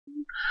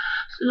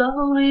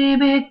slowly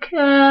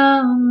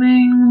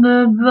becoming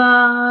the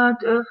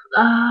butterfly.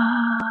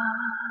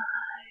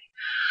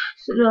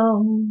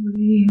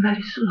 Slowly,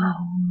 very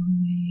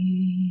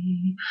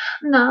slowly.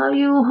 Now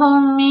you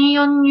hold me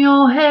on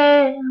your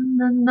hand,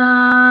 and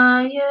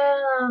I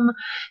am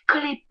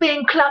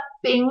clipping,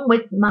 clapping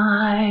with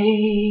my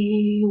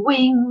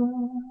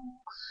wings.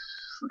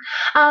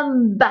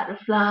 I'm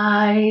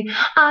butterfly,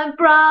 I'm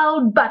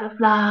proud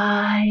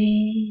butterfly.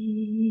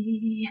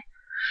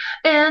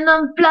 And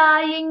I'm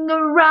flying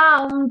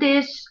around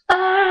this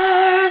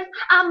earth.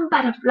 I'm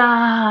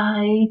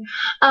butterfly.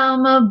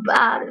 I'm a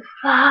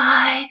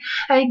butterfly.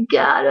 I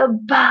got a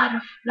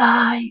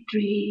butterfly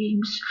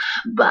dreams.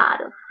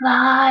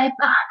 Butterfly,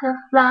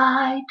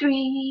 butterfly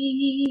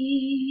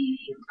dreams.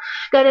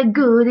 Got a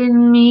good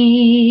in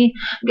me,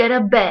 got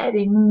a bad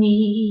in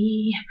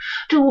me.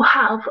 Two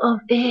half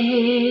of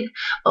it.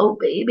 Oh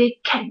baby,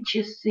 can't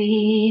you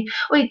see?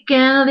 We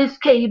can't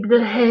escape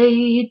the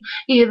hate.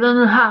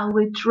 Even how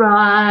we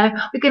try,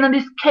 we cannot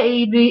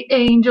escape the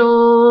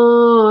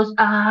angel's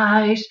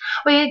eyes.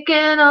 We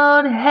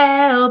cannot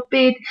help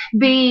it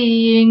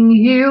being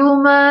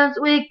humans.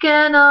 We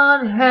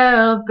cannot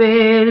help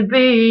it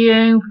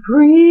being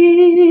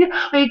free.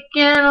 We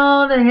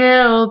cannot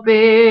help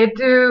it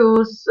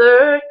to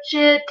search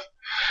it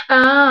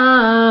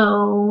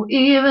out,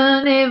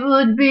 even if it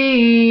would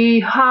be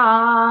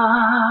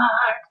hard.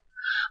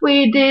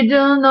 We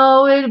didn't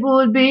know it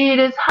would be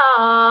this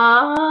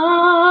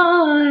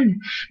hard.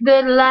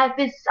 That life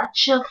is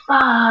such a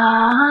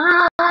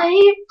fight.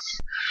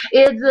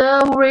 It's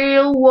a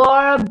real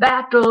war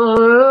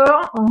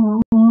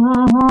battle.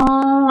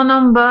 And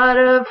I'm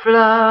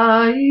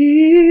butterfly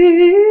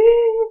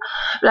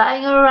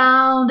flying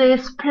around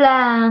this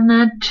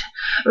planet.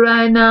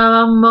 Right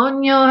now I'm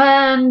on your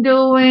hand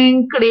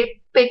doing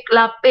clippy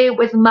clappy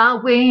with my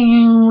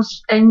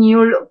wings, and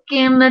you're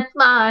looking and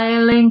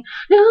smiling.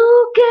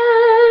 You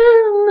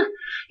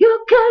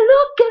can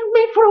look at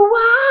me for a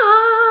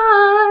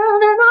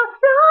while, and I'll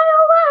fly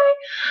away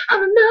on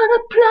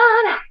another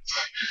planet.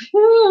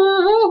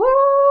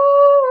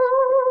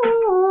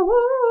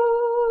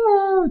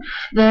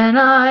 Then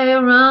I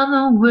run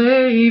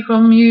away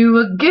from you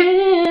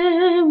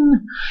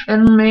again,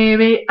 and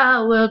maybe I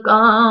will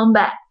come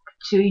back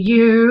to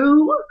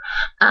you.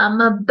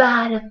 I'm a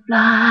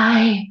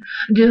butterfly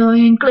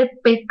doing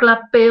clippy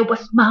clappy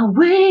with my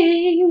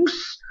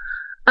wings.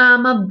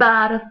 I'm a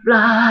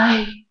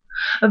butterfly,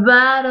 a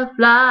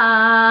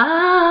butterfly.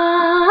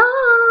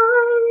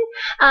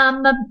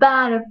 I'm a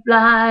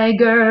butterfly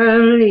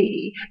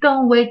girlie.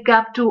 Don't wake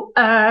up too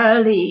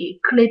early.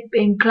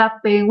 Clipping,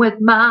 clapping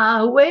with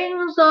my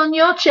wings on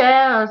your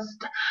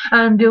chest.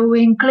 I'm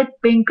doing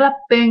clipping,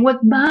 clapping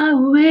with my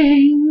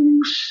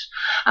wings.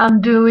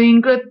 I'm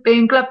doing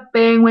clipping,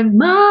 clapping with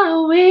my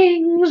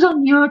wings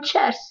on your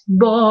chest,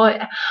 boy,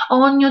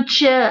 on your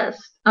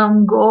chest.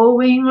 I'm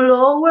going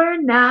lower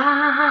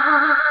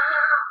now.